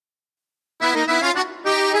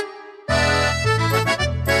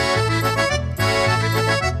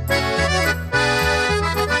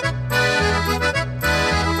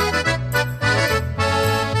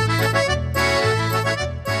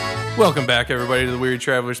Welcome back, everybody, to the Weird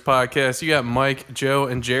Travelers podcast. You got Mike, Joe,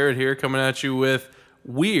 and Jared here coming at you with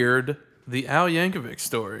Weird, the Al Yankovic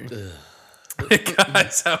story.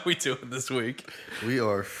 Guys, how we doing this week? We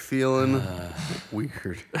are feeling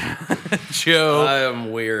weird. Joe I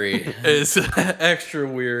am weary. is extra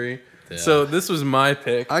weary. Yeah. So this was my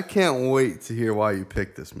pick. I can't wait to hear why you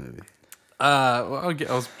picked this movie. I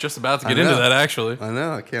was just about to get I into know. that, actually. I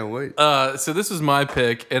know, I can't wait. So this was my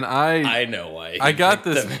pick, and I know why. I got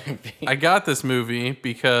picked this. the movie. I got this movie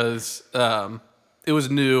because it was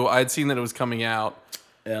new. I had seen that it was coming out.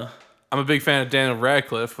 Yeah. I'm a big fan of Daniel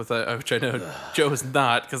Radcliffe, which I know Joe is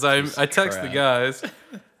not, because I text the guys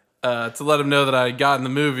to let them know that I had gotten the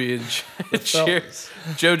movie, and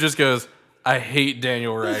Joe just goes, "I hate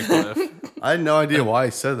Daniel Radcliffe." I had no idea why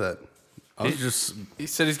he said that. I was just... He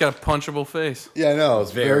said he's got a punchable face. Yeah, I know. I was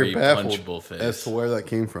very Very baffled punchable face. as to where that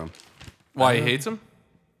came from. Why he hates him?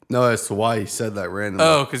 No, as to why he said that randomly.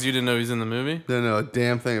 Oh, because you didn't know he's in the movie? Didn't know a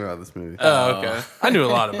damn thing about this movie. Oh, okay. I knew a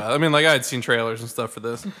lot about it. I mean, like, I had seen trailers and stuff for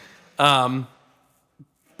this.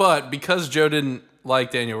 But because Joe didn't like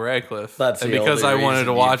Daniel Radcliffe, That's and the because I only wanted to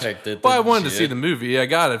reason you watch picked it, well, I didn't wanted to you? see the movie. I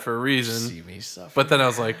got it for a reason. See me suffer. But then I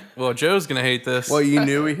was like, well, Joe's going to hate this. Well, you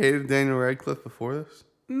knew he hated Daniel Radcliffe before this?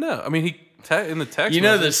 No, I mean, in the text You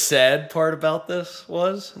know message- the sad part about this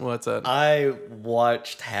was What's that? I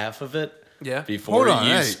watched half of it Yeah. before Hold on,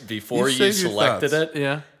 you hey, before you you save your selected thoughts. it.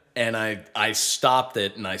 Yeah. And I stopped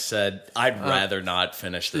it and I said, I'd rather not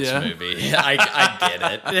finish this yeah. movie. I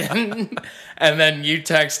get it. And then you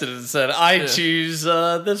texted and said, I choose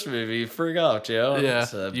this movie. Freak out, Joe. And I Yeah.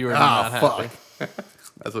 said, You were not fuck. happy.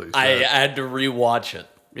 That's what he I said. had to rewatch it.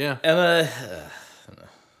 Yeah. And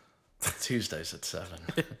Tuesdays at 7.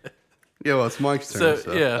 Yeah, well, it's Mike's turn. So,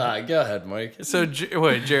 So, yeah. Go ahead, Mike. So,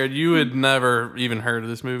 wait, Jared, you had never even heard of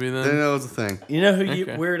this movie then? Didn't know it was a thing. You know who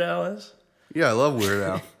Okay. Weird Al is? Yeah, I love Weird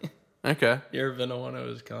Al. Okay. You ever been to one of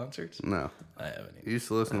his concerts? No. I haven't either. I used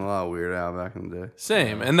to listen to a lot of Weird Al back in the day.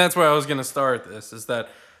 Same. And that's where I was going to start this, is that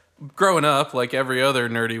growing up, like every other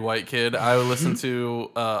nerdy white kid, I would listen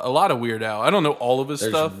to a lot of Weird Al. I don't know all of his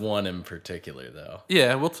There's stuff. one in particular, though.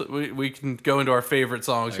 Yeah, we can go into our favorite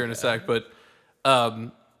songs here in a sec, but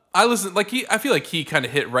I listen I feel like he kind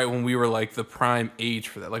of hit right when we were like the prime age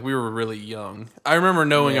for that. Like we were really young. I remember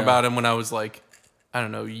knowing Yeah. about him when I was like, I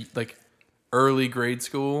don't know, like early grade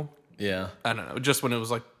school. Yeah. I don't know, just when it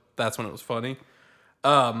was like that's when it was funny.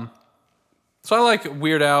 So I like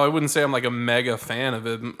Weird Al. I wouldn't say I'm like a mega fan of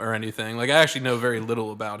him or anything. Like I actually know very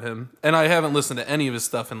little about him, and I haven't listened to any of his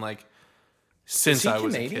stuff in like since he I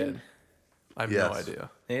was Canadian? a kid. I have Yes. no idea.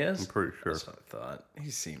 He is? I'm pretty sure. That's what I thought.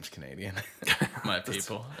 He seems Canadian. My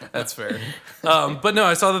people. That's fair. But no,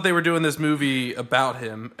 I saw that they were doing this movie about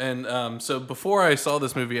him. And so before I saw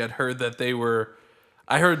this movie, I'd heard that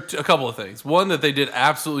I heard a couple of things. One, that they did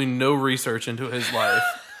absolutely no research into his life,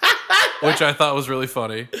 which I thought was really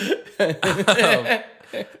funny.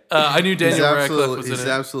 I knew Daniel Radcliffe was in He's it.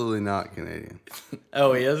 absolutely not Canadian.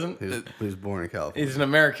 Oh, he isn't? He was born in California. He's an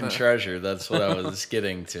American treasure. That's what I was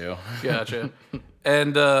getting to. Gotcha.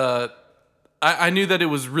 And I knew that it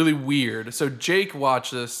was really weird. So Jake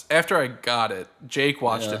watched this. After I got it, Jake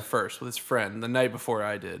watched Yeah. it first with his friend the night before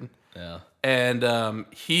I did. Yeah. And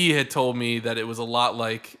he had told me that it was a lot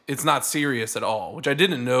like, it's not serious at all, which I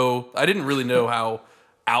didn't know. I didn't really know how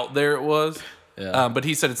out there it was. Yeah. But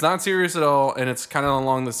he said it's not serious at all, and it's kind of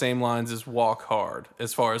along the same lines as Walk Hard,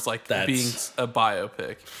 as far as like That's- being a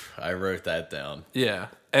biopic. I wrote that down. Yeah.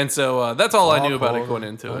 And so that's all I knew Walk about it Hard. going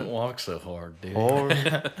into Don't it. walk so hard, dude. Or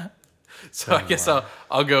So I guess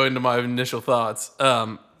I'll go into my initial thoughts.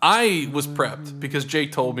 I was prepped because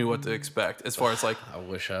Jake told me what to expect as far as like, I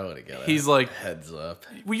wish I would have got he's a like, heads up.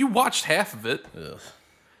 well, you watched half of it. Ugh.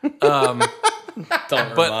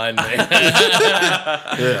 Don't remind me.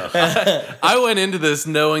 I went into this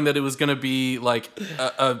knowing that it was going to be like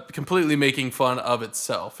a completely making fun of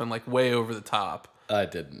itself and like way over the top. I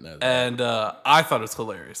didn't know that. And I thought it was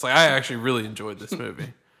hilarious. Like I actually really enjoyed this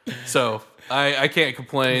movie. So I can't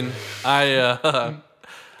complain. I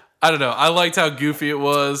don't know. I liked how goofy it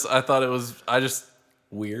was. I thought it was,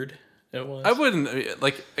 Weird it was? I wouldn't,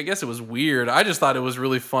 like, I guess it was weird. I just thought it was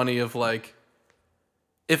really funny of like,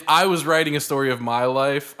 if I was writing a story of my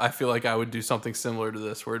life, I feel like I would do something similar to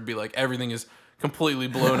this, where it'd be like everything is completely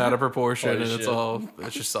blown out of proportion and Holy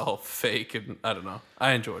it's just all fake, and I don't know.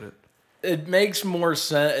 I enjoyed it. It makes more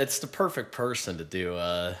sense. It's the perfect person to do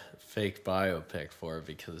a fake biopic for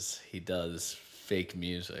because he does fake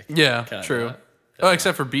music. Yeah, Kinda. true. Oh,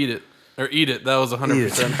 except for Beat It or Eat It. That was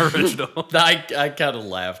 100% original. I kind of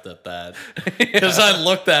laughed at that because I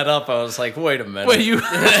looked that up. I was like, wait a minute. Wait, you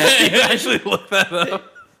actually looked that up?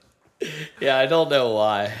 Yeah, I don't know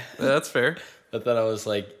why. That's fair. But then I was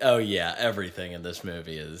like, oh yeah, everything in this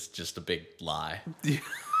movie is just a big lie.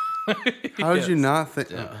 How did you Yes. not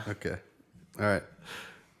think? Oh, okay. All right.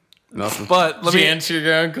 Nothing. But let Did you me answer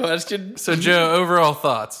your own question? So, Joe, overall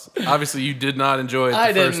thoughts. Obviously, you did not enjoy it the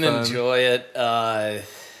I first didn't time. enjoy it. I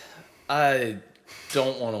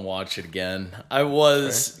don't want to watch it again. I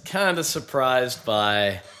was kind of surprised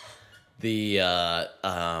by the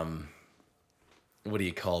what do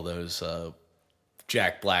you call those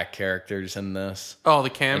Jack Black characters in this? Oh, the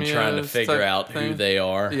And cameos. trying to figure type out who thing? they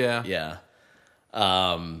are. Yeah. Yeah.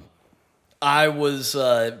 I was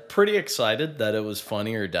pretty excited that it was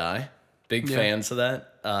Funny or Die. Big Yeah. fans of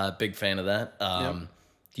that. Big fan of that.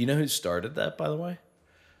 Do you know who started that, by the way?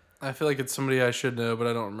 I feel like it's somebody I should know, but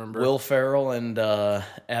I don't remember. Will Ferrell and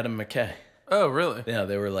Adam McKay. Oh, really? Yeah,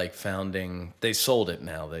 they were like founding. They sold it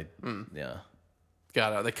now. Yeah.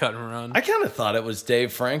 Got it. They cut and run. I kind of thought it was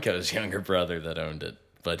Dave Franco's younger brother that owned it,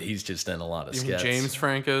 but he's just in a lot of You mean sketches. James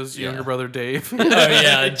Franco's younger Yeah. brother, Dave. Oh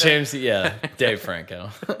yeah, James. Yeah, Dave Franco.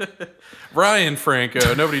 Ryan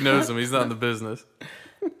Franco. Nobody knows him. He's not in the business.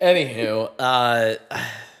 Anywho, I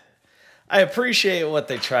appreciate what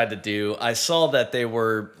they tried to do. I saw that they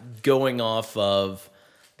were going off of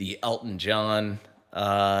the Elton John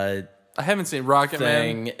I haven't seen Rocket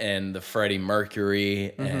thing Man. and the Freddie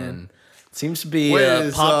Mercury, and it seems to be Wait, a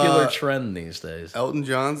is, popular trend these days. Elton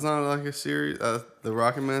John's not like a series. The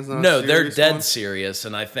Rocket Man's not. No, a they're serious dead one? serious,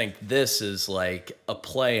 and I think this is like a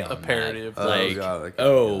play on parody that. of that. like, Oh, God, I get it,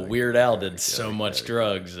 oh, get it, Weird Al did so much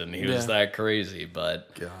drugs, and he was Yeah. that crazy,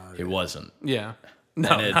 but God, he wasn't. Yeah. No,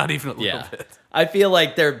 And it- not even a little yeah. bit. I feel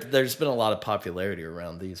like there's been a lot of popularity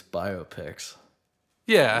around these biopics.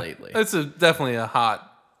 Yeah. Lately. It's definitely a hot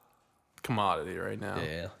commodity right now.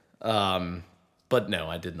 Yeah. But no,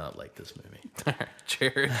 I did not like this movie. All right,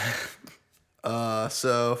 Jared.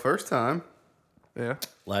 So first time. Yeah.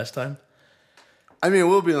 Last time? I mean, it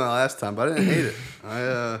will be my last time, but I didn't hate it.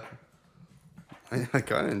 I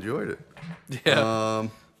kind of enjoyed it. Yeah.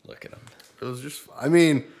 Look at him. It was just. I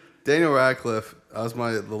mean, Daniel Radcliffe. That was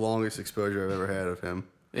the longest exposure I've ever had of him.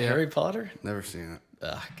 Yeah. Harry Potter? Never seen it.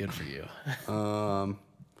 Ah, good for you.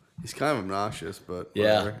 He's kind of obnoxious, but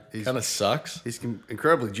Yeah. whatever. He's Kind of sucks.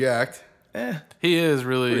 incredibly jacked. He is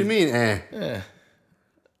really. What do you mean?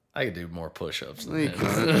 I could do more push-ups No, than you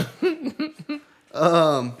him.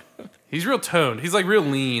 can't. He's real toned. He's like real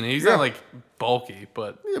lean. He's Yeah. not like bulky,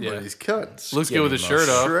 but Yeah, yeah. but he's cut. Looks good with his skinny shirt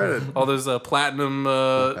off. Shredded. All those platinum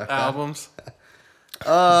albums.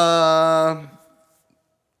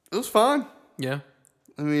 It was fun. Yeah.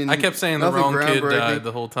 I mean, I kept saying the nothing wrong kid groundbreaking. died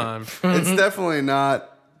the whole time. It's definitely not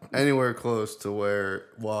anywhere close to where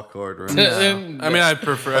Walk Hard ran. I mean, I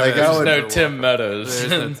prefer. Like, I There's would- no Tim Meadows.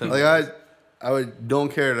 There's no Tim. Like I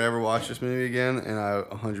don't care to ever watch this movie again, and I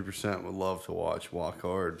 100% would love to watch Walk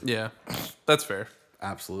Hard. Yeah, that's fair.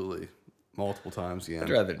 Absolutely, multiple times again. I'd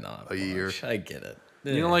rather not. A year. watch. I get it.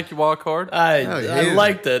 You don't like you walk hard? I No, you I hated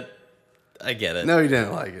liked it. I get it. No, you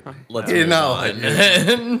didn't like it. Let's you did move not on. like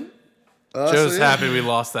it. Joe's So, yeah. happy we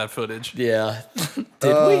lost that footage. Yeah. Did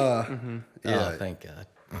we? Yeah, Oh, thank God.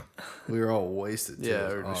 we were all wasted. Too. Yeah,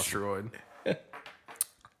 It we're was awesome. destroyed.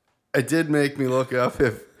 It did make me look up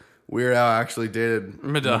if Weird Al actually dated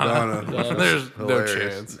Madonna. which was There's no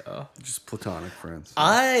hilarious. chance. Just platonic friends.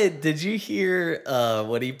 Did you hear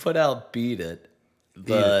when he put out Beat It?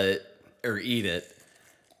 Or Eat It.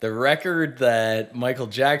 The record that Michael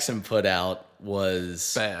Jackson put out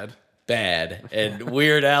was Bad. and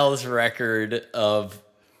Weird Al's record of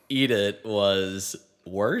Eat It was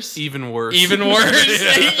worse. Even worse. Even worse.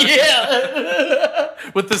 Yeah.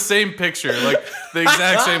 With the same picture, like the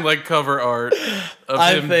exact same like cover art of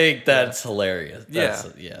I him. think that's hilarious. Yeah.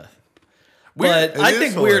 Weird- But I It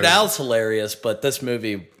think is Weird hilarious. Al's hilarious, but this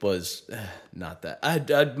movie was not that.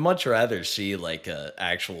 I'd much rather see like a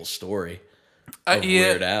actual story of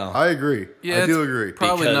Weird Al. I agree. Yeah, I do it's agree.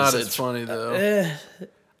 Probably Because not as it's- funny though.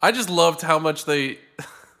 I just loved how much they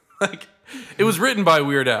like. It was written by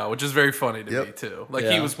Weird Al, which is very funny to Yep. me too. Like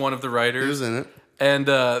he Yeah. was one of the He writers. was in it. And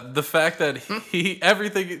the fact that he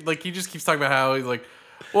everything like he just keeps talking about how he's like,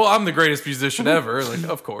 well, I'm the greatest musician ever. Like,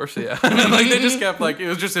 of course, yeah. And like they just kept like it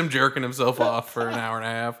was just him jerking himself off for an hour and a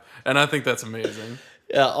half, and I think that's amazing.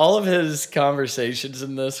 Yeah, all of his conversations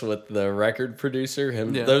in this with the record producer,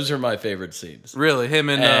 Yeah. those are my favorite scenes. Really, him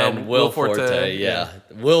and, And Will Forte. Forte, yeah.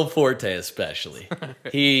 Will Forte especially.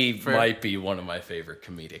 He might be one of my favorite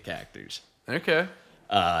comedic actors. Okay,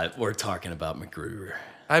 We're talking about MacGruber.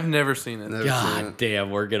 I've never seen it. Never seen God it. damn,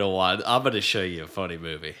 we're gonna watch. I'm gonna show you a funny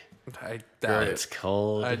movie. I doubt It's it.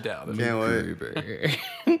 called I doubt it. Can't wait.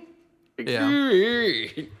 MacGruber.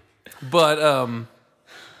 Yeah, but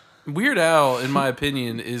Weird Al, in my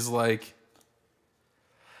opinion, is like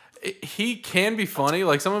he can be funny.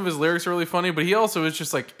 Like some of his lyrics are really funny, but he also is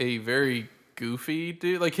just like a very goofy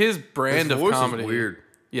dude. Like his brand His of voice is comedy. weird.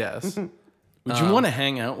 Yes. Would you want to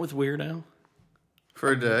hang out with Weird Al?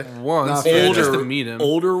 For a day. Once, Not yeah, for a just day. to meet him.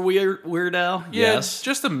 Older Weird Al? Yeah, Yes.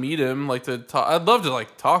 just to meet him, like to talk. I'd love to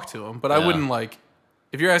like talk to him, but I Yeah. wouldn't like.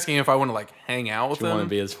 If you're asking if I want to like hang out with You want to him,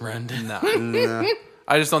 be his friend? no. Nah.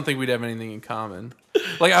 I just don't think we'd have anything in common.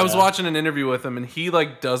 Like I was watching an interview with him, and he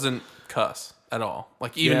like doesn't cuss at all.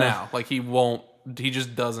 Like even Yeah. now, like he won't. He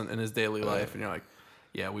just doesn't in his daily life, and you're like,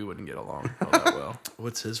 yeah, we wouldn't get along all that well.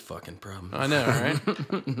 What's his fucking problem? I know,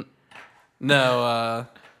 right? No,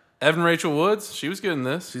 Evan Rachel Woods, she was good in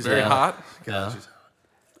this. She's very Yeah. hot. Yeah.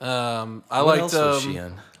 I What liked else was she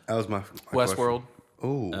in? That was my Westworld.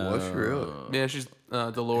 Oh, was she really? Yeah, she's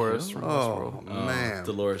Dolores from Westworld. Oh, man.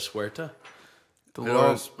 Dolores Huerta.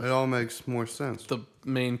 Dolores, It all makes more sense. the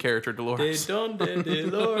main character, Dolores.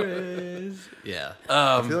 Dolores. Yeah.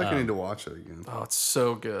 I feel like I need to watch it again. Oh, it's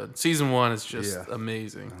so good. Season 1 is just Yeah.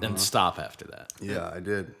 amazing. Then stop after that. Yeah, I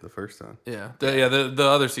did the first time. Yeah, the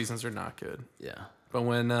other seasons are not good. Yeah. But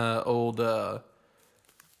when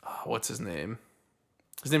what's his name?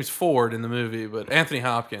 His name's Ford in the movie, but Anthony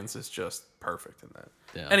Hopkins is just perfect in that.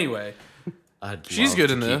 Yeah. Anyway, She's She's good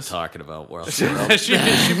to in keep this. talking about World she plays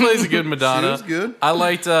a good Madonna. She was good. I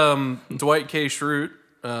liked Dwight K. Schrute,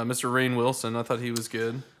 Mr. Rainn Wilson. I thought he was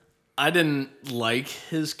good. I didn't like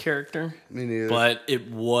his character. Me neither. But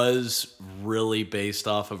it was really based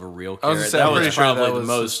off of a real I was character. gonna say, That I'm was pretty sure probably that the was-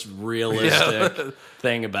 most realistic Yeah.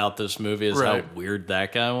 thing about this movie is Right. how weird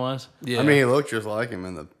that guy was. Yeah. I mean, he looked just like him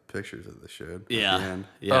in the pictures of the shed. Yeah. At the end.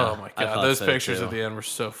 Yeah. Oh my I god, thought those so, pictures too. at the end were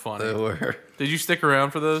so They funny. were. Did you stick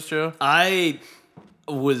around for those, Joe? I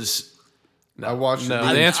was I watched No,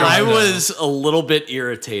 it. the answer I is no. was a little bit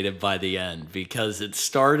irritated by the end because it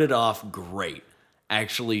started off great,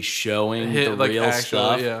 actually showing Hit, the like, real actual-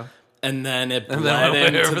 stuff, yeah. and then it And bled then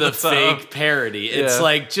went into over the the top. fake parody. It's Yeah.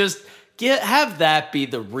 like just have that be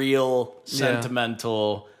the real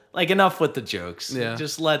sentimental. Like enough with the jokes. Yeah.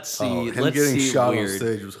 Just let's see. Him let's getting see shot weird. on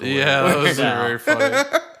stage was hilarious. Yeah, that was Yeah. very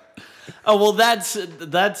funny. Oh well, that's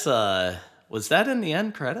was that in the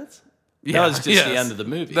end credits? Yeah, That was just yes. the end of the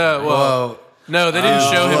movie. No, right? well, no, they didn't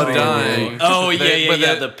show him bloody dying. Oh yeah, They- yeah, but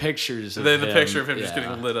yeah. the- The pictures. Of the him. picture of him just Yeah.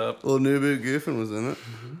 getting lit up. Little New Boot Goofin was in it.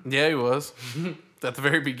 Yeah, he was at the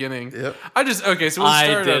very beginning. Yep. I just okay. So we'll I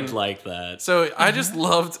start did on- like that. So I just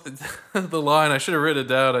loved the line. I should have written it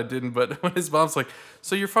down. I didn't. But when his mom's like,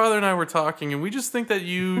 "So your father and I were talking, and we just think that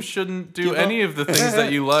you shouldn't do Give any up. of the things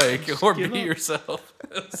that you like, or be give up." yourself."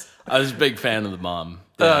 I was a big fan of the mom.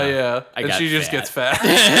 Oh yeah, I and got she just fat.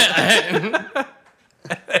 gets fat.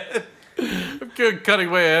 Good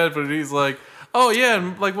cutting way ahead, but he's like, "Oh yeah,"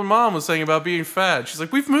 and like when mom was saying about being fat, she's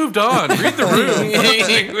like, "We've moved on. Read the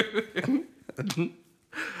room."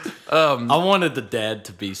 I wanted the dad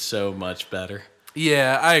to be so much better.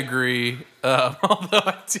 Yeah, I agree. Although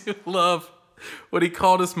I do love what he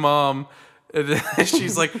called his mom. And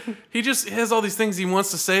she's like, he just has all these things he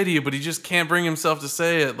wants to say to you, but he just can't bring himself to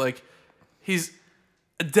say it. Like, he's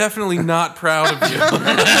definitely not proud of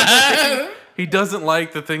you. He doesn't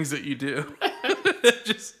like the things that you do.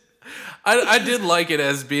 Just, I did like it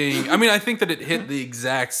as being. I mean, I think that it hit the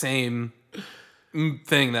exact same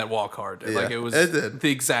thing that Walk Hard did. Like, Yeah, it was it did.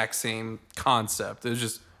 the exact same concept. It was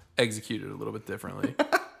just executed a little bit differently.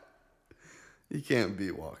 You can't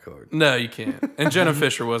beat Walk Hard. No, you can't. And Jenna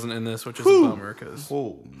Fisher wasn't in this, which is a bummer because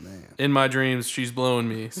Oh, man. in my dreams she's blowing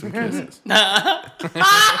me some kisses.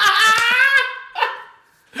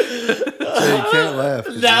 So you can't laugh.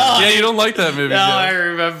 Yeah, you don't like that movie, No, I Joe.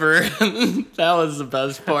 remember. That was the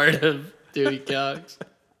best part of Dewey Cox.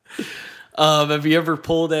 Have you ever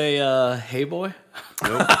pulled a Hey Boy?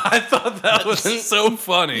 I thought that was so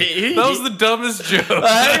funny. That was the dumbest joke.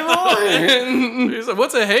 Hey Boy! He's like,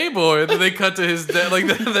 "What's a hey boy?" And then they cut to his dad, like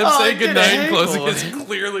them I saying get a goodnight hey and closing. boy. It's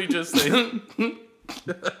clearly just saying,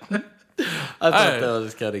 I thought Alright. that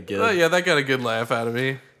was kind of good. "Oh yeah, that got a good laugh out of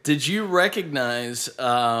me." Did you recognize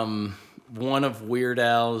one of Weird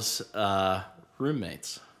Al's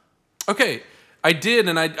roommates? Okay, I did,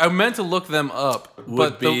 and I meant to look them up,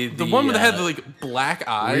 but be the the, one that had the like black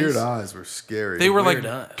eyes, Weird eyes were scary. they were like Weird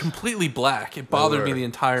eyes. completely black. It bothered me the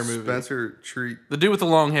entire movie. Spencer Treat The dude with the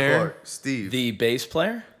long hair. Clark. Steve. The bass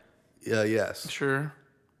player? Yes. Sure.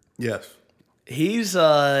 Yes. He's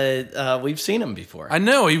we've seen him before. I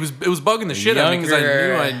know it was bugging the shit out of me because I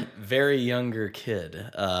knew I. very younger kid,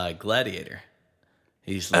 Gladiator.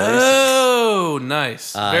 He's Lacey. Oh,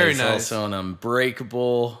 nice, very he's nice. also an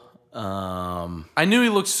Unbreakable. I knew he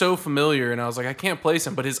looked so familiar, and I was like, I can't place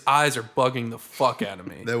him, but his eyes are bugging the fuck out of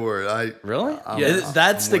me. They were. Really? Yes.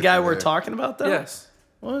 That's I'm the with guy you we're there. talking about, though? Yes.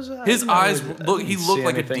 What was that? His eyes look. He didn't looked see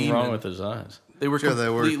like a anything demon. wrong with his eyes. They were Sure,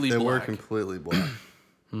 completely they were black. completely black.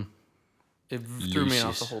 It threw me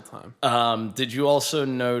off the whole time. Did you also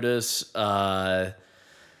notice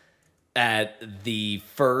at the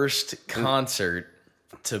first concert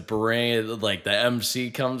to bring, like, the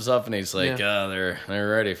MC comes up and he's like, Yeah. "Oh, they're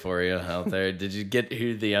ready for you out there." Did you get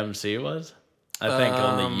who the MC was? I think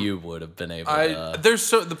only you would have been able to.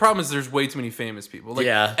 The problem is there's way too many famous people. Like,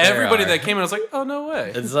 Yeah, there everybody are. that came in, I was like, oh no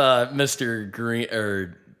way. It's Mr. Green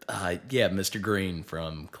Mr. Green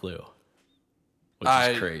from Clue, which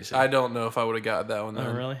is crazy. I don't know if I would have got that one. Then.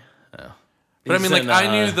 Oh, really? Oh. But I mean, He's like, in,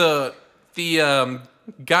 I knew the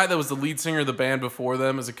guy that was the lead singer of the band before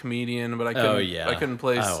them as a comedian, but I couldn't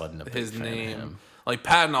place I wasn't a big his fan of name. him. Like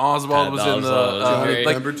Patton Oswalt was in Oswalt was the great.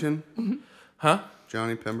 like, Pemberton? huh?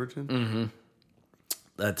 Johnny Pemberton? Mm-hmm.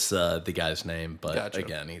 That's the guy's name, but Gotcha.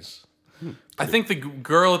 again, he's I think the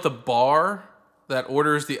girl at the bar that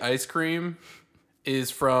orders the ice cream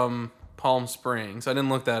is from Palm Springs. I didn't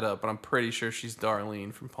look that up, but I'm pretty sure she's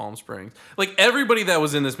Darlene from Palm Springs. Like, everybody that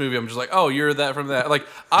was in this movie, I'm just like, oh, you're that from that. Like,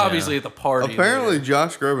 obviously at the party. Apparently,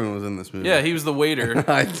 Josh Groban was in this movie. Yeah, he was the waiter.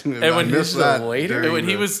 I when missed he was that the waiter? during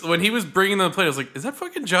when he was bringing them the plate, I was like, is that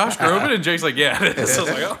fucking Josh Groban? And Jake's like, yeah, it is. I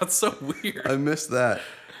was like, oh, that's so weird. I missed that.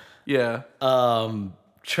 Yeah.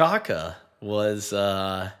 Chaka was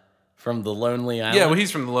from the Lonely Island. Yeah, well,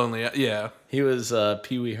 he's from the Lonely. Yeah. He was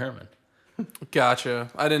Pee Wee Herman. Gotcha.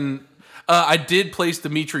 I didn't. I did place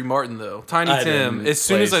Dimitri Martin though. Tiny I Tim. didn't As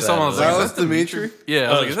soon as I place saw him, I that was one. like, That is was that Dimitri? Yeah, I I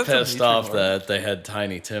was like, was is that pissed Dimitri off Martin? that they had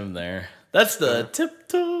Tiny Tim there. That's the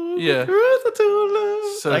tiptoe. Yeah. through the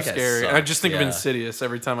tulips. So That guy scary. I sucks, just think of yeah. Insidious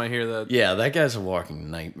every time I hear that. Yeah, that guy's a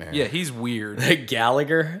walking nightmare. Yeah, he's weird.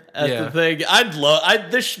 Gallagher at Yeah. the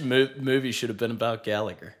thing. This movie should have been about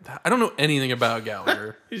Gallagher. I don't know anything about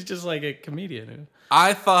Gallagher. He's just like a comedian who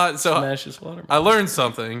I thought so. smashes watermelon. I learned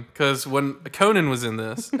something because when Conan was in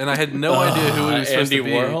this, and I had no idea who he was supposed Andy to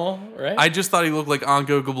be. Warhol, right? I just thought he looked like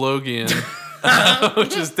Ongo Goblogian,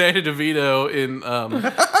 which is Danny DeVito in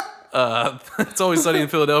It's Always Sunny in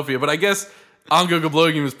Philadelphia. But I guess Ongo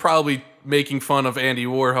Goblogian was probably making fun of Andy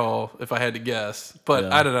Warhol, if I had to guess. But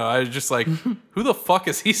Yeah. I don't know. I was just like, who the fuck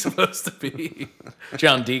is he supposed to be?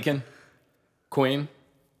 John Deacon, Queen.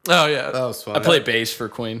 Oh, yeah. That was fun. I play bass for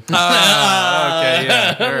Queen. Okay,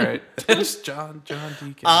 yeah. All right. It's John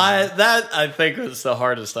Deacon. I think was the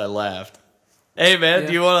hardest I laughed. Hey man,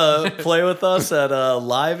 do you want to play with us at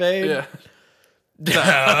Live Aid?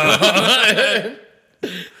 Yeah.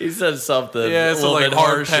 He said something. Yeah, a so little like bit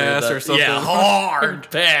hard harsher pass than- or something. Yeah, hard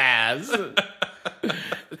pass.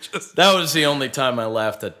 That was the only time I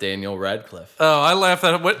laughed at Daniel Radcliffe. Oh, I laughed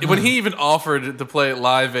at it. When he even offered to play at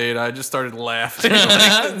Live Aid, I just started laughing.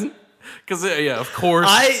 Because, yeah, of course.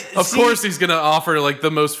 Of course he's going to offer like the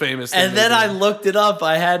most famous thing. And then I looked it up.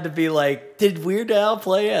 I had to be like, did Weird Al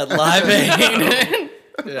play at Live Aid?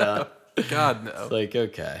 Yeah. God, no. Like,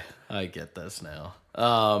 okay, I get this now.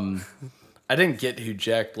 I didn't get who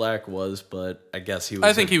Jack Black was, but I guess he was.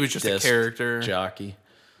 I think he was just a disc character. jockey.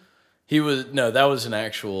 He was that was an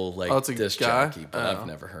actual like it's a disc guy? jockey, but Oh. I've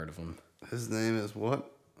never heard of him. His name is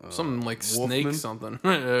what? Something like Wolfman? Snake something.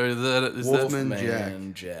 Is Wolfman.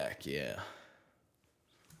 Man, Jack, yeah.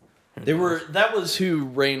 They were. That was who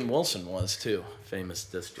Rainn Wilson was too, famous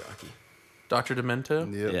disc jockey. Dr.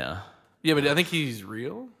 Demento? Yep. Yeah, Yeah, but I think he's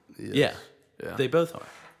real. yeah, Yeah. They both are.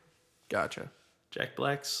 Gotcha. Jack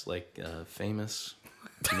Black's like famous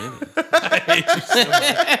comedian.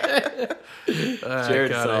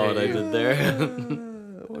 Jared God, saw what I did there.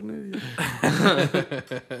 What an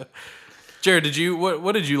idiot. Jared,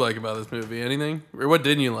 what did you like about this movie? Anything? Or what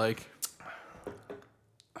didn't you like?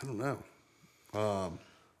 I don't know.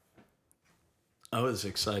 I was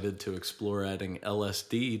excited to explore adding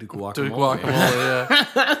LSD to To guacamole.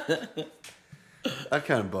 guacamole, yeah. That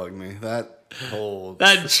kind of bugged me. That whole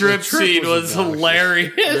That trip scene was obnoxious.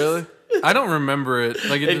 hilarious. Really? I don't remember it.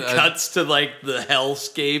 Like It cuts to like the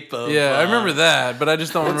hellscape of. yeah, I remember that, but I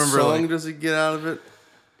just don't What remember. song Like, does he get out of it?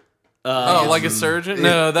 like a surgeon?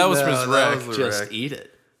 No, that was from his that wreck. was the Just wreck. eat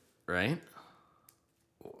it, right?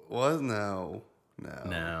 What? No.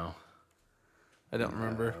 No. I don't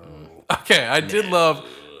remember. Okay, I did love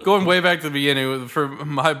going way back to the beginning for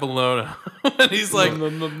my bologna. And he's like,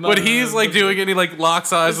 when he's like doing it, he like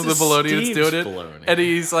locks eyes with This the is bologna and it's Steve's doing it. bologna. And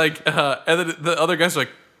he's like, and then the other guy's like,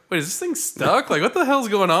 wait, is this thing stuck? Like, what the hell's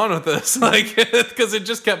going on with this? Like, because it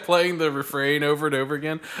just kept playing the refrain over and over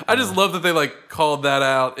again. I just love that they like called that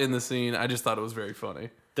out in the scene. I just thought it was very funny.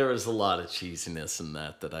 There was a lot of cheesiness in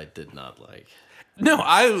that I did not like. No,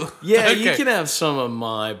 Yeah, okay. you can have some of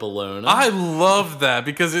my bologna. I love that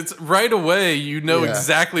because it's right away you know Yeah,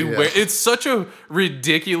 exactly yeah. where it's such a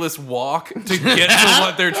ridiculous walk to get to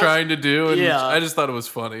what they're trying to do, and Yeah. I just thought it was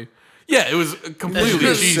funny. Yeah, it was completely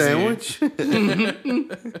A cheesy. sandwich?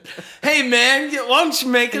 Hey man, why don't you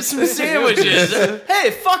make us some sandwiches?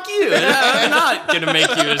 Hey, fuck you! I'm not gonna make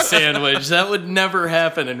you a sandwich. That would never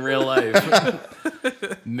happen in real life.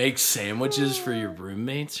 Make sandwiches for your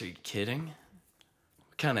roommates? Are you kidding?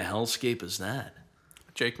 What kind of hellscape is that?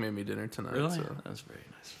 Jake made me dinner tonight. Really? So. That's very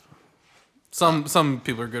nice. Some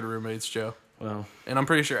people are good roommates, Joe. Well, And I'm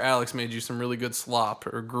pretty sure Alex made you some really good slop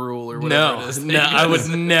or gruel or whatever it is. no, I would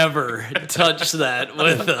never touch that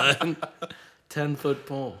with a 10-foot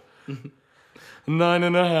pole.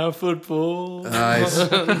 9.5-foot pole. Nice.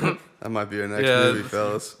 That might be our next Yeah. movie,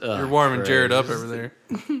 fellas. You're warming Jared up over there.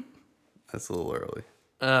 That's a little early.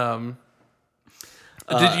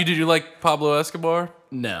 Did you like Pablo Escobar?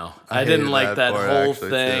 No, I hated didn't like that part, whole actually,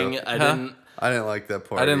 thing. too. I Huh? didn't. I didn't like that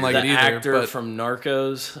part. I didn't like The it either, actor but- from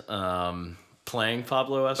Narcos playing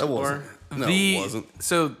Pablo That Escobar. wasn't. No, it wasn't.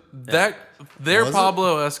 So that their Was it?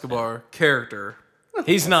 Pablo Escobar character.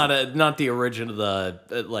 He's not the original,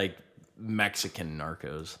 like Mexican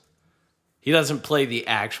Narcos. He doesn't play the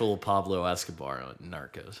actual Pablo Escobar on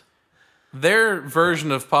Narcos. Their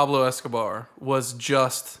version of Pablo Escobar was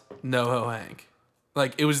just NoHo Hank.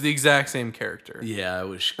 Like it was the exact same character. Yeah, it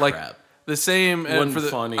was Like crap. the same. And Wasn't for the,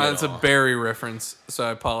 funny at it's a all. Barry reference, so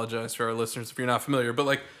I apologize for our listeners if you're not familiar. But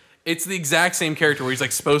like, it's the exact same character where he's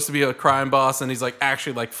like supposed to be a crime boss, and he's like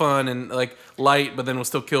actually like fun and like light, but then will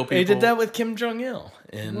still kill people. He did that with Kim Jong Il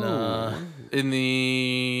in in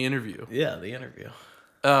the interview. the interview.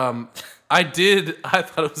 I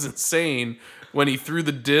thought it was insane when he threw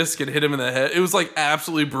the disc and hit him in the head. It was like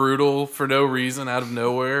absolutely brutal for no reason out of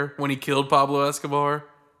nowhere when he killed Pablo Escobar.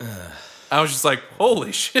 I was just like,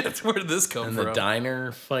 holy shit, where did this come In from? the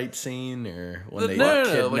diner fight scene, or when they No, like,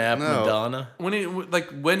 kidnap no. Madonna. when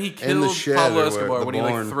he killed shed Pablo or where- Escobar, the when he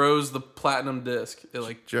like barn. throws the platinum disc, it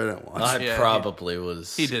like Joe didn't watch. I it. Yeah, probably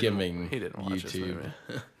was he didn't skimming he didn't watch this YouTube. movie.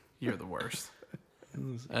 You're the worst.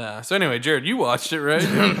 So anyway, Jared, you watched it, right?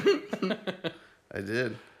 I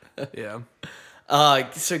did. Yeah.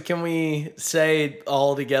 So can we say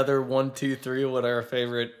all together 1, 2, 3 what our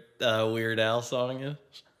favorite Weird Al song is?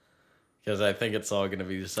 Because I think it's all gonna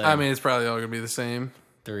be the same. I mean, it's probably all gonna be the same.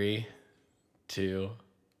 3, 2,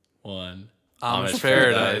 1. Amish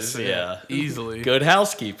Paradise. Yeah. Easily. Good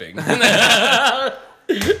housekeeping.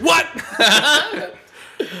 What?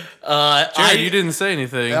 I Jared, you didn't say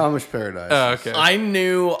anything. Amish Paradise. Oh, okay. I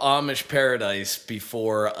knew Amish Paradise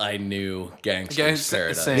before I knew Gangster's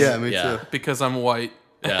Paradise. same. Yeah, me too. Because I'm white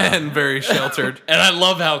Yeah. and very sheltered. And I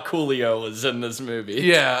love how Coolio was in this movie.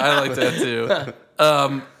 Yeah, I like that too.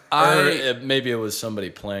 Maybe it was somebody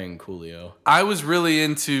playing Coolio. I was really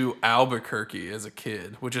into Albuquerque as a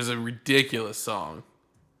kid, which is a ridiculous song.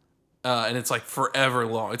 And it's like forever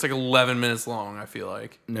long. It's like 11 minutes long, I feel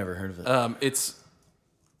like. Never heard of it. It's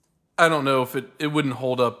I don't know if it wouldn't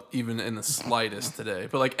hold up even in the slightest today.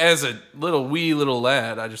 But like as a wee little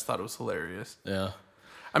lad, I just thought it was hilarious. Yeah.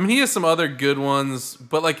 I mean, he has some other good ones,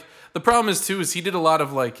 but like the problem is too is he did a lot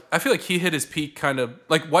of like I feel like he hit his peak kind of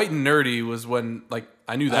like White and Nerdy was when like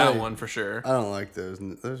I knew that one for sure. I don't like those.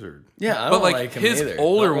 Those are. Yeah, I But, don't like, like him his either.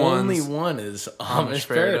 older the only ones- one is Amish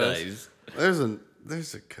Paradise. Paradise.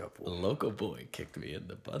 There's a couple. A local boy kicked me in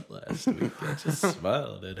the butt last week. I just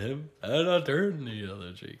smiled at him and I turned the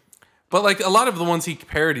other cheek. But like a lot of the ones he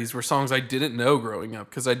parodies were songs I didn't know growing up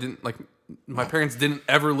because I didn't like my parents didn't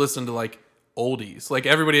ever listen to like oldies. Like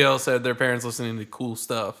everybody else had their parents listening to cool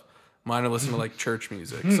stuff. Mine are listening to like church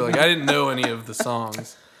music. So like I didn't know any of the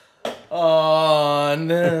songs. On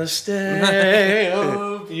this day,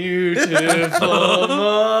 oh beautiful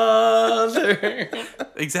mother.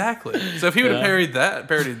 Exactly. So if he would have parodied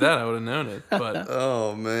that, I would have known it. But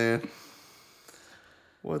Oh man.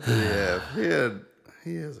 What did he have?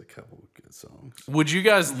 He has a couple of good songs. would you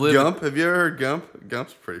guys live Gump. Have you ever heard Gump?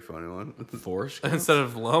 Gump's a pretty funny one. Forrest instead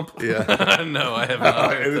of lump? Yeah. No, I have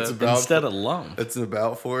not. And it's about instead of lump. it's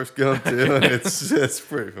about Forrest Gump too. It's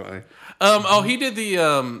pretty funny. He did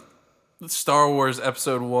the Star Wars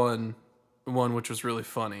Episode 1, which was really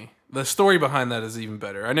funny. The story behind that is even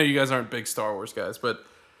better. I know you guys aren't big Star Wars guys, but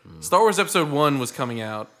Star Wars Episode 1 was coming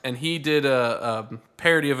out, and he did a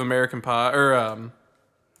parody of American Pie, or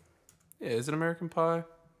is it American Pie?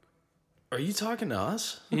 Are you talking to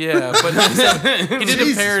us? Yeah, but he did a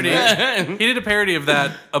Jesus, parody. man. He did a parody of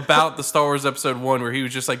that about the Star Wars Episode 1, where he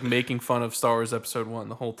was just like making fun of Star Wars Episode 1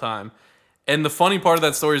 the whole time. And the funny part of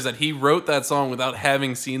that story is that he wrote that song without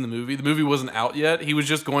having seen the movie. The movie wasn't out yet. He was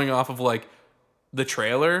just going off of like the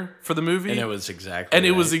trailer for the movie. And it was exactly And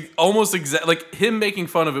it right. was almost exact. Like him making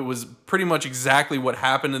fun of it was pretty much exactly what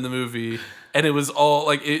happened in the movie. And it was all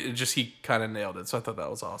like it just he kind of nailed it. So I thought that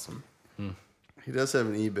was awesome. He does have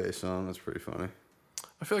an eBay song that's pretty funny.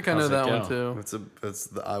 I feel like I know How's it that go? one too. That's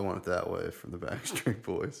the I Want It That Way from the Backstreet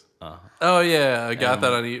Boys. Oh yeah, I got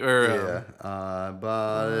that on Yeah, I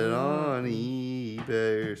bought it on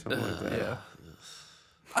eBay or something like that. yeah.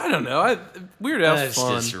 I don't know. Weird Al's That's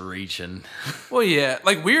fun. just reaching. Well, yeah,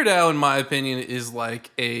 like Weird Al, in my opinion, is like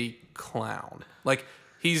a clown. Like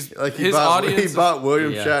he's Like he his bought, audience. he bought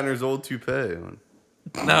William Yeah. Shatner's old toupee.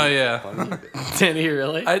 No, yeah, Did he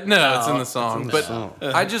really? no, it's in the song. But song.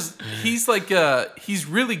 I just he's like he's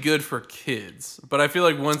really good for kids. But I feel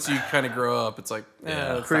like once you kind of grow up, it's like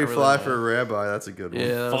that's Pretty not really fly my- for a rabbi. That's a good one. Yeah,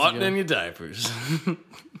 that was a Fought good in one. your diapers.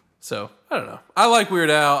 So I don't know. I like Weird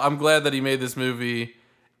Al. I'm glad that he made this movie.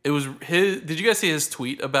 It was his. Did you guys see his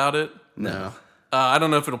tweet about it? No. I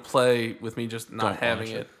don't know if it'll play with me just not having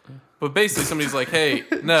it. But basically, somebody's like, "Hey,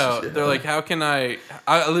 no." They're like, "How can I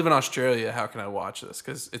live in Australia. How can I watch this?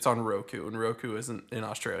 Because it's on Roku, and Roku isn't in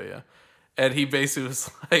Australia." And he basically was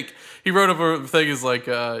like, he wrote up a thing is like,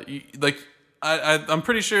 I'm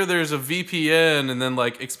pretty sure there's a VPN, and then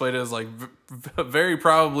like explained it as like very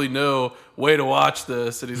probably no way to watch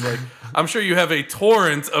this. And he's like, I'm sure you have a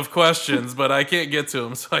torrent of questions, but I can't get to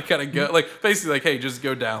them, so I gotta go. Like basically, like, hey, just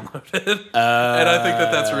go download it. And I think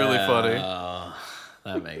that that's really funny.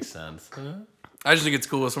 That makes sense. I just think it's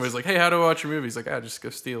cool if somebody's like, hey, how do I watch your movie? He's like, just go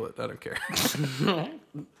steal it. I don't care.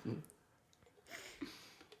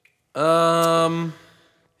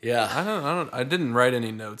 Yeah. I didn't write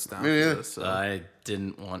any notes down for Me neither. this. So I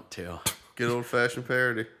didn't want to. Good old fashioned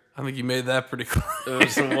parody. I think you made that pretty clear. There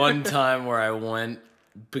was the one time where I went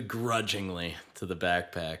begrudgingly to the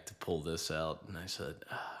backpack to pull this out, and I said,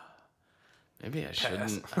 maybe I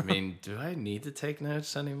shouldn't. I mean, do I need to take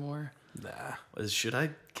notes anymore? Nah. Should I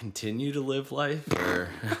continue to live life? Or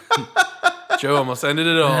Joe almost ended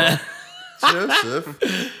it all. Joseph.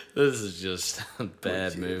 this is just a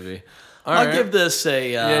bad movie. All I'll right. give this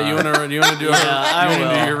a. Yeah, you want to do I you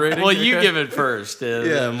wanna do your will. rating? Well, you Okay. give it first.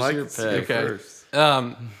 Yeah, It's Mike your can say pick. Okay. first.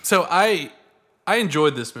 So I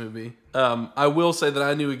enjoyed this movie. I will say that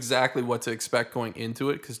I knew exactly what to expect going into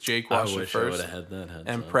it because Jake I watched it wish I would first have had that heads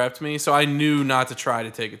and up. prepped me, so I knew not to try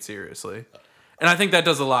to take it seriously. And I think that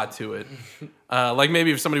does a lot to it. Like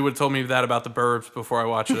maybe if somebody would have told me that about The Burbs before I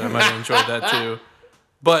watched it, I might have enjoyed that too.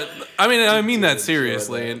 But I mean that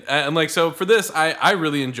seriously, and like so for this, I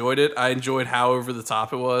really enjoyed it. I enjoyed how over the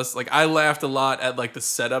top it was. Like I laughed a lot at like the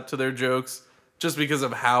setup to their jokes, just because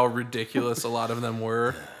of how ridiculous a lot of them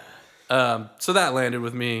were. So that landed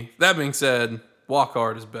with me. That being said, Walk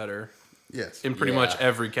Hard is better Yes. in pretty much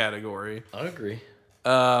every category. I agree.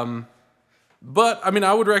 But I mean,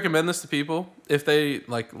 I would recommend this to people if they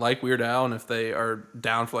like Weird Al and if they are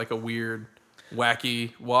down for like a weird,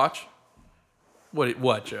 wacky watch.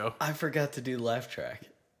 What, Joe? I forgot to do laugh track.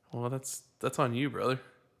 Well, that's on you, brother.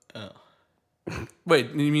 Oh. Wait,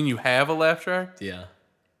 you mean you have a laugh track? Yeah.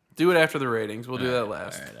 Do it after the ratings. We'll do that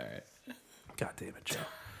last. All right. God damn it, Joe.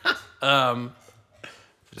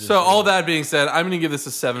 So all that being said, I'm going to give this a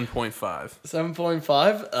 7.5.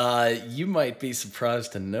 7.5. You might be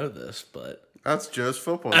surprised to know this, but That's Joe's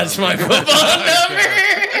football. that's number. my football number.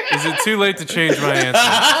 Is it too late to change my answer?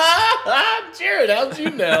 Jared, how'd you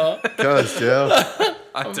know? Gosh, Joe.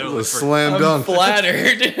 I It totally was forgot. slam I'm dunk.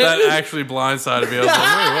 flattered. That actually blindsided me. I was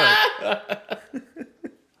like, wait, what?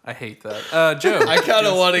 I hate that. Joe, I kind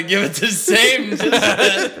of want to give it the same.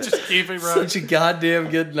 just keep it right. Such a goddamn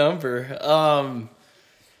good number.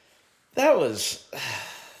 That was,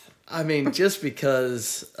 I mean, just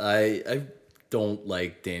because I don't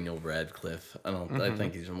like Daniel Radcliffe. I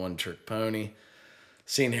think he's a one-trick pony.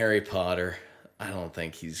 Seen Harry Potter. I don't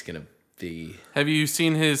think he's gonna be. Have you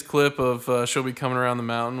seen his clip of she'll be coming around the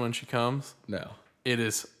mountain when she comes? No, It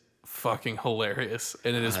is fucking hilarious,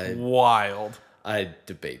 and it is wild. I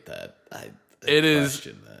debate that. I It is-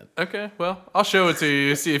 question that. Okay, well, I'll show it to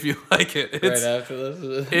you, see if you like it. Right It's, after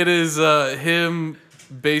this. it is him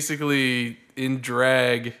basically in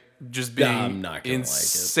drag, just being I'm not gonna like it.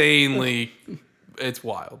 insanely. It's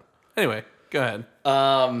wild. Anyway, go ahead.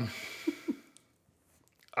 I'll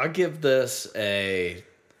give this a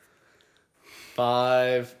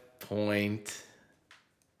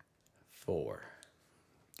 5.4.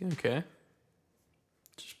 Okay.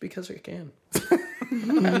 Just because I can.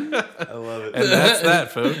 I love it. And that's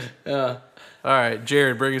that, folks. Yeah. All right,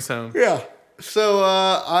 Jared, bring us home. Yeah. So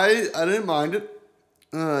I didn't mind it.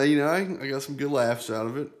 I got some good laughs out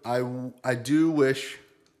of it. I do wish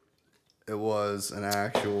it was an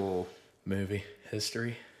actual Movie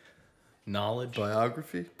history, knowledge.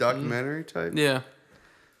 biography, documentary type. Yeah.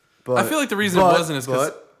 But I feel like the reason it wasn't is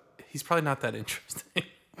because but he's probably not that interesting.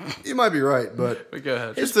 you might be right, but But go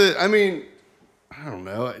ahead. I don't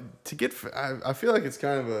know. To get, I feel like it's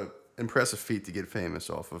kind of a impressive feat to get famous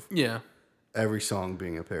off of Yeah. every song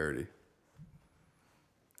being a parody.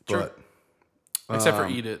 True. But Except for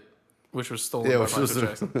Eat It, which was stolen yeah, by which Michael was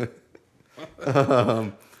Jackson.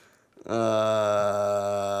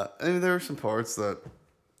 there were some parts that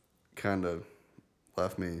kind of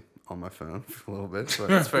left me on my phone for a little bit. But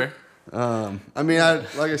That's fair.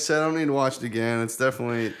 like I said, I don't need to watch it again. It's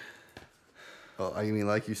definitely,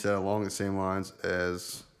 like you said, along the same lines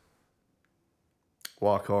as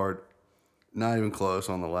Walk Hard. Not even close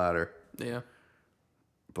on the ladder. Yeah.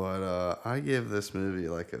 But I give this movie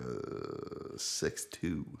like a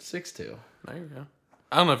 6.2. 6'2". There you go.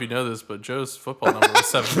 I don't know if you know this, but Joe's football number was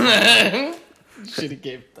 7. Should have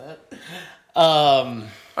gave that. All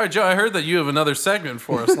right, Joe, I heard that you have another segment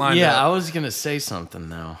for us lined Yeah, I up. was gonna say something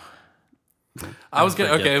now. I was gonna.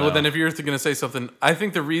 forget, Okay, well though. then, if you're gonna say something, I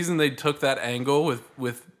think the reason they took that angle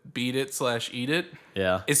with Beat It / Eat It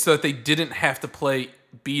Yeah. is so that they didn't have to play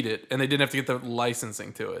Beat It and they didn't have to get the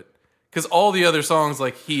licensing to it. Because all the other songs,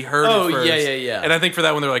 like, he heard Oh, it first. yeah. And I think for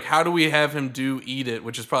that one, they're like, how do we have him do Eat It,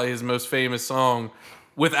 which is probably his most famous song,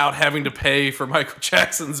 without having to pay for Michael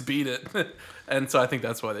Jackson's Beat It? And so I think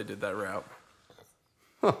that's why they did that route.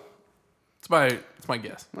 Huh. It's my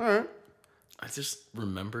guess. All right. I just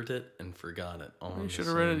remembered it and forgot it. You should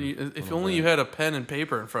have read it. If only you had a pen and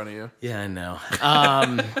paper in front of you. Yeah, I know.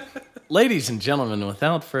 Ladies and gentlemen,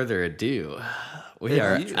 without further ado, we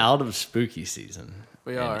are out of spooky season.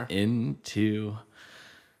 We and are. into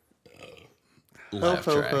laugh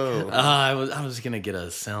ho, track. ho. I was gonna get a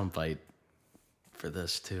sound bite for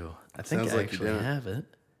this too. I think Sounds I like you actually didn't. have it.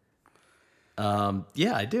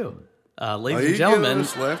 Yeah, I do. Ladies you and gentlemen, giving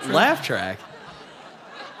us laugh track? laugh track.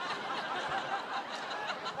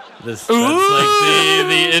 That's like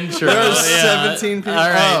the intro. There's yeah. 17 people. All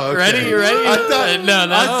right, Oh, okay. ready? You ready? I thought, no.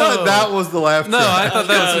 I thought that was the laugh No, track. I thought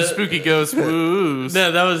that was some spooky ghost woos.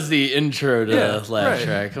 No, that was the intro to Yeah, laugh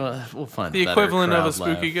right. track. We'll find The a better equivalent of a crowd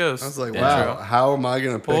spooky laugh. ghost. I was like, intro. wow, how am I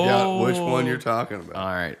going to pick out which one Oh. you're talking about? All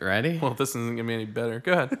right, ready? Well, this isn't gonna be any better.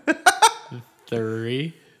 Go ahead.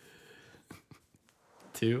 3,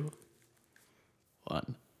 2,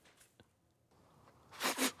 1.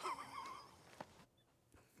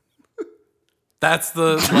 That's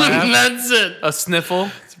the laugh. That's it. A sniffle.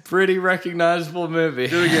 It's a pretty recognizable movie.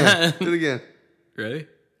 Do it again. Do it again. Ready?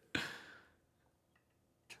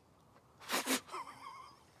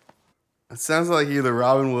 It sounds like either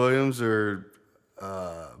Robin Williams or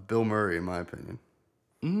Bill Murray, in my opinion.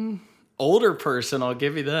 Older person, I'll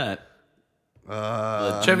give you that.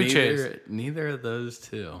 Chevy Chase. Neither of those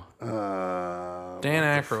two. Dan What the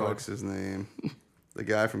Aykroyd. fuck's his name? The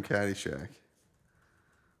guy from Caddyshack.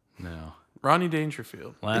 No. Ronnie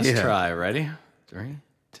Dangerfield. Last Yeah. try. Ready? 3,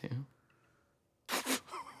 2.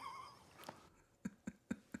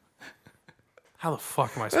 How the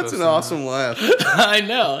fuck am I supposed That's to an know awesome laugh. I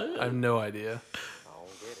know. that? I have no idea.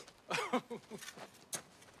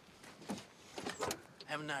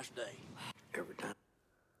 Have a nice day. Every time.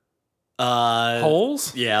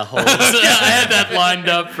 Holes? Yeah, holes. Yeah, I had that lined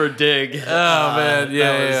up for Dig. Oh man,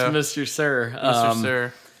 yeah, that yeah. was Mr. Sir. Mr.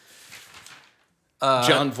 Sir.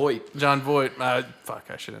 John Voight. John Voight. Fuck,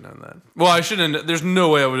 I should have known that. Well, I shouldn't. There's no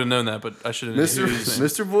way I would have known that, but I should have.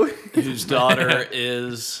 Mr. Voight? Whose daughter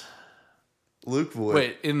is Luke Voight.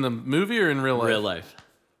 Wait, in the movie or in real life? real life.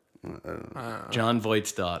 John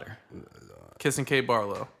Voight's daughter. Kissing Kate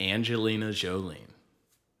Barlow. Angelina Jolie.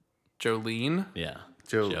 Jolene. Yeah.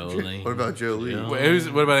 Jolie. What about Jolie? Jo-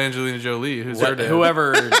 Wait, what about Angelina Jolie? Who's her dad?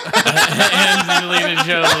 Whoever Angelina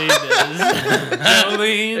Jolie is.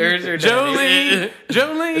 There's her Jolene. daddy.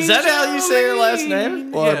 Jolene. Is that how you say her last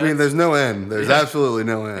name? Well, I mean, there's no N. There's absolutely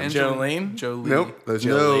no N. Jolene? Jolie. Nope. There's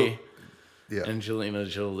Jolie. no. Yeah. Angelina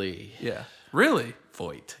Jolie. Yeah. Really?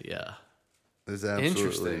 Voight. Yeah. There's absolutely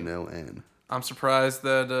Interesting. no N. I'm surprised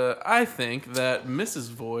that I think that Mrs.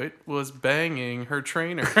 Voight was banging her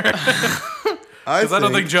trainer. Because I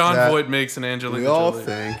don't think John that Voight makes an Angelina We all Jolie.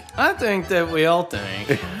 think. I think that we all think.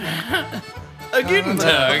 A guten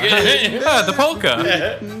Tag. Yeah, the polka.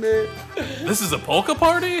 This is a polka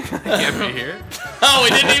party? Can't be here. Oh, we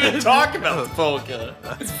didn't even talk about the polka.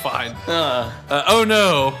 It's fine. Oh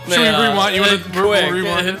no. Should we Yeah, rewind? You want to quick.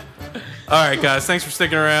 rewind? All right, guys. Thanks for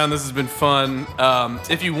sticking around. This has been fun.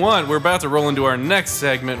 If you want, we're about to roll into our next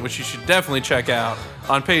segment, which you should definitely check out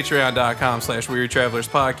on patreon.com/Weary Travelers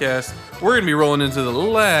Podcast. We're going to be rolling into the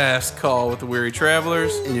last call with the Weary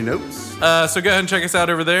Travelers. In your notes. So go ahead and check us out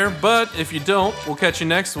over there. But if you don't, we'll catch you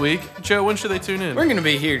next week. Joe, when should they tune in? We're going to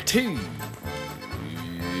be here Tuesday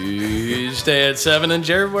at 7. And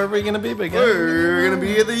Jared, where are we going to be, big guy? We're going to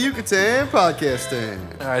be at the Yucatan Podcast stand.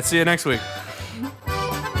 All right, see you next week.